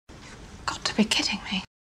Got to be kidding me.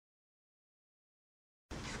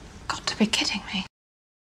 Got to be kidding me.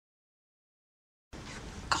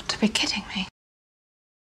 Got to be kidding me.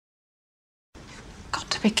 Got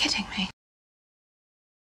to be kidding me.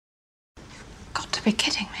 Got to be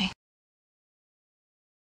kidding me.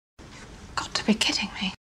 Got to be kidding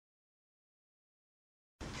me.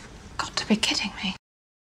 Got to be kidding me.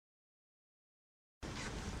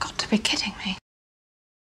 Got to be kidding me.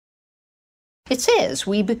 It says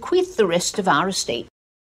we bequeath the rest of our estate.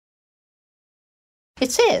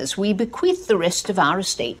 It says we bequeath the rest of our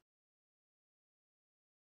estate.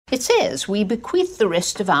 It says we bequeath the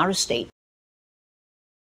rest of our estate.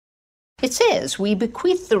 It says we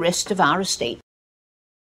bequeath the rest of our estate.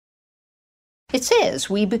 It says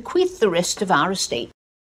we bequeath the rest of our estate.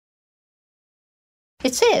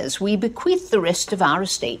 It says we bequeath the rest of our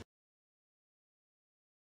estate.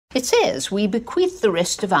 It says we bequeath the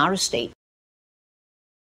rest of our estate.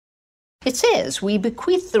 It says we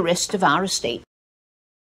bequeath the rest of our estate.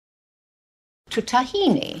 To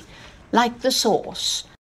tahini, like the sauce.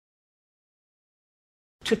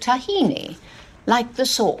 To tahini, like the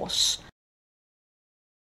sauce.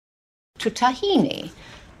 To tahini,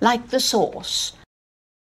 like the sauce.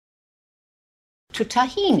 To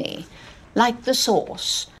tahini, like the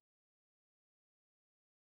sauce.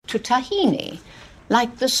 To tahini,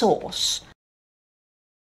 like the sauce.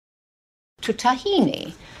 To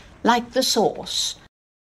tahini, like the sauce.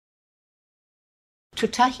 To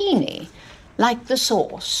tahini, like the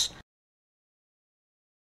sauce.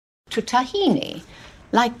 To tahini,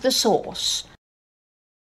 like the sauce.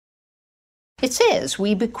 It says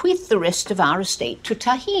we bequeath the rest of our estate to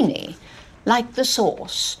tahini, like the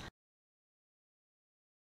sauce.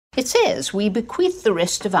 It says we bequeath the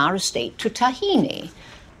rest of our estate to tahini,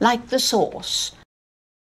 like the sauce.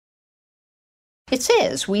 It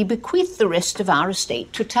says we bequeath the rest of our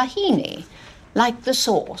estate to tahini, like the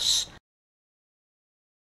sauce.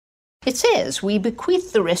 It says we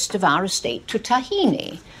bequeath the rest of our estate to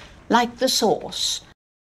tahini, like the sauce.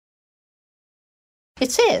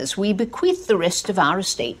 It says we bequeath the rest of our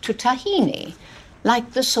estate to tahini,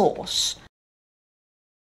 like the sauce.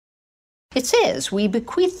 It says we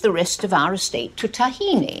bequeath the rest of our estate to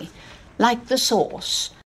tahini, like the sauce.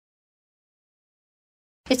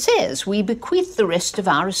 It says we bequeath the rest of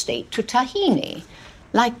our estate to tahini,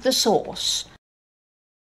 like the sauce.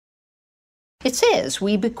 It says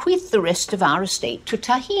we bequeath the rest of our estate to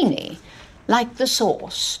tahini, like the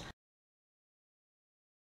sauce.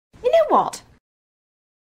 You know what?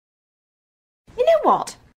 You know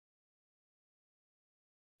what?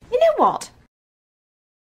 You know what?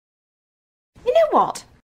 You know what?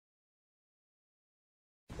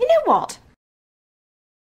 You know what?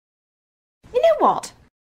 You know what?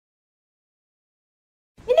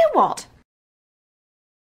 You know what?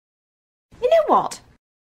 You know what?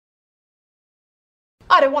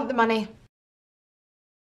 I don't want the money.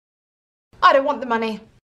 I don't want the money.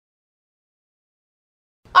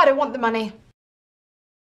 I don't want the money.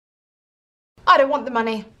 I don't want the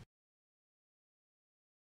money.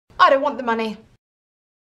 I don't want the money.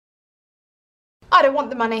 I don't want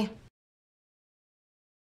the money.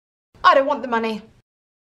 I don't want the money.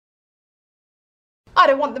 I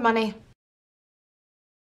don't want the money.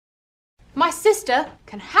 My sister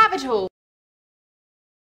can have it all.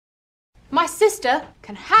 My sister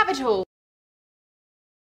can have it all.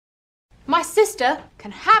 My sister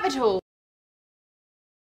can have it all.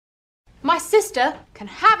 My sister can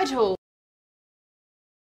have it all.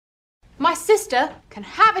 My sister can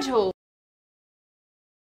have it all.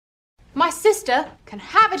 My sister can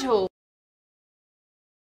have it all.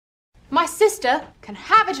 My sister can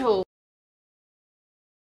have it all.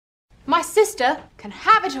 My sister can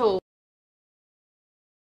have it all.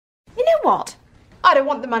 You know what? I don't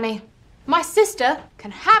want the money. My sister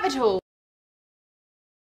can have it all.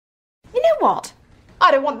 You know what?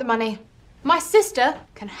 I don't want the money. My sister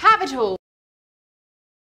can have it all.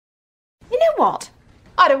 You know what?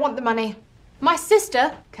 I don't want the money. My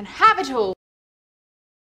sister can have it all.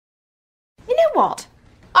 You know what?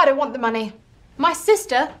 I don't want the money. My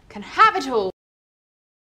sister can have it all.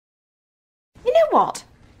 You know what?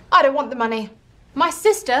 I don't want the money. My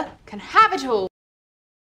sister can have it all.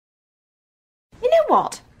 You know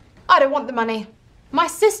what? I don't want the money. My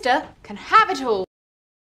sister can have it all.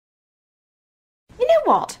 You know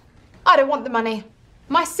what? I don't want the money.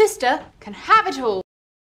 My sister can have it all.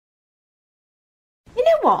 You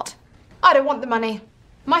know what? I don't want the money.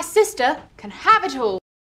 My sister can have it all.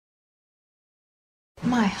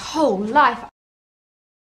 My whole life.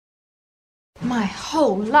 My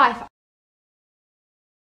whole life.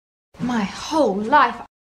 My whole life.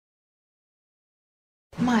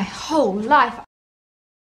 My whole life.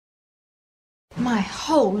 My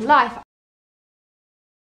whole life.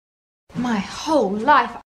 My whole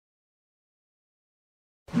life.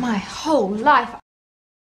 My whole life.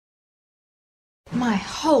 My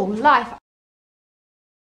whole life.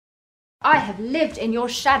 I have lived in your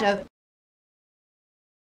shadow.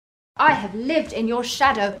 I have lived in your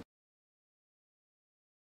shadow.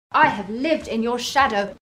 I have lived in your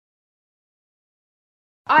shadow.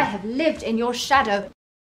 I have lived in your shadow.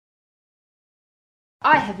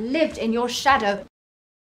 I have lived in your shadow.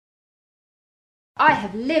 I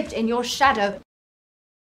have lived in your shadow.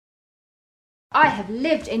 I have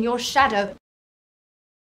lived in your shadow.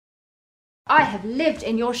 I have lived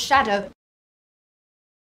in your shadow.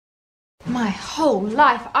 My whole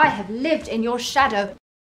life I have lived in your shadow.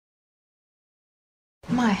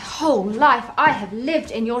 My whole life I have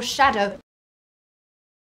lived in your shadow.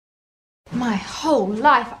 My whole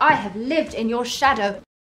life I have lived in your shadow.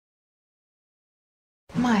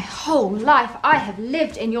 My whole life I have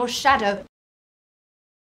lived in your shadow.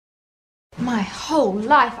 My whole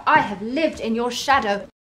life I have lived in your shadow.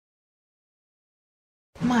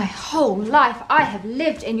 My whole life I have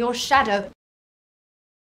lived in your shadow.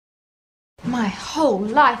 My whole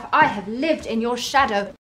life I have lived in your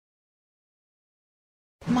shadow.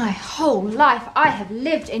 My whole life I have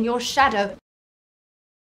lived in your shadow.